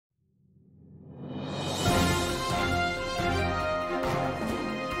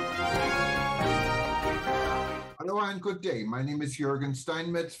and good day. My name is Jürgen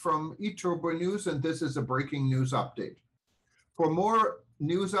Steinmetz from eTurboNews, and this is a breaking news update. For more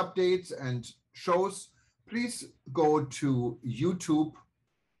news updates and shows, please go to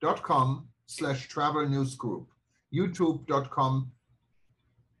youtube.com/travel news group,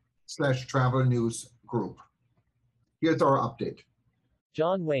 youtube.com/travel news group. Here's our update.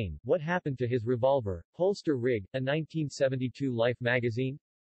 John Wayne, what happened to his revolver, holster rig, a 1972 Life magazine?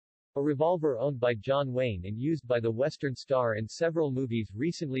 A revolver owned by John Wayne and used by the Western Star in several movies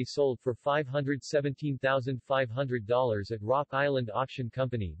recently sold for $517,500 at Rock Island Auction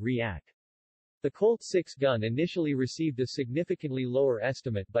Company, RIAC. The Colt 6 gun initially received a significantly lower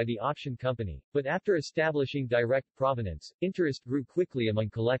estimate by the auction company, but after establishing direct provenance, interest grew quickly among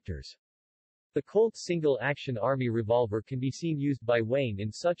collectors. The Colt single-action Army revolver can be seen used by Wayne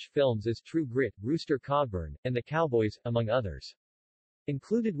in such films as True Grit, Rooster Cogburn, and The Cowboys, among others.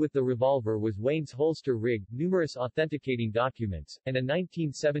 Included with the revolver was Wayne's holster rig, numerous authenticating documents, and a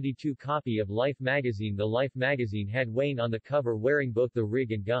 1972 copy of Life magazine. The Life magazine had Wayne on the cover wearing both the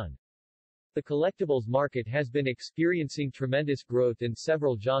rig and gun. The collectibles market has been experiencing tremendous growth in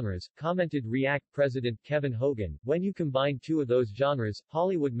several genres, commented RIAC President Kevin Hogan. When you combine two of those genres,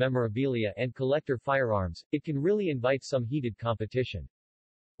 Hollywood memorabilia and collector firearms, it can really invite some heated competition.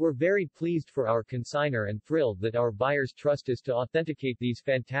 We're very pleased for our consignor and thrilled that our buyers trust us to authenticate these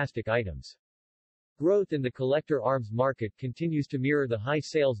fantastic items. Growth in the collector arms market continues to mirror the high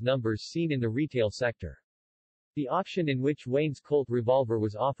sales numbers seen in the retail sector. The auction in which Wayne's Colt revolver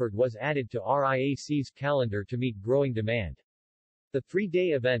was offered was added to RIAC's calendar to meet growing demand. The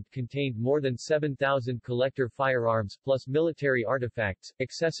three-day event contained more than 7,000 collector firearms plus military artifacts,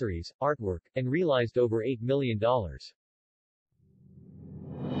 accessories, artwork, and realized over $8 million.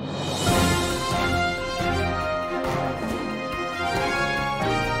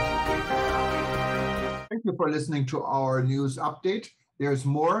 Thank you for listening to our news update. There's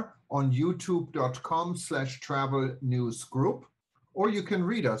more on youtube.com/travel news group, or you can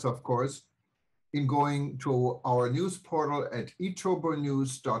read us, of course, in going to our news portal at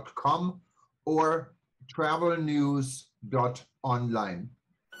eTurboNews.com or travelnews.online.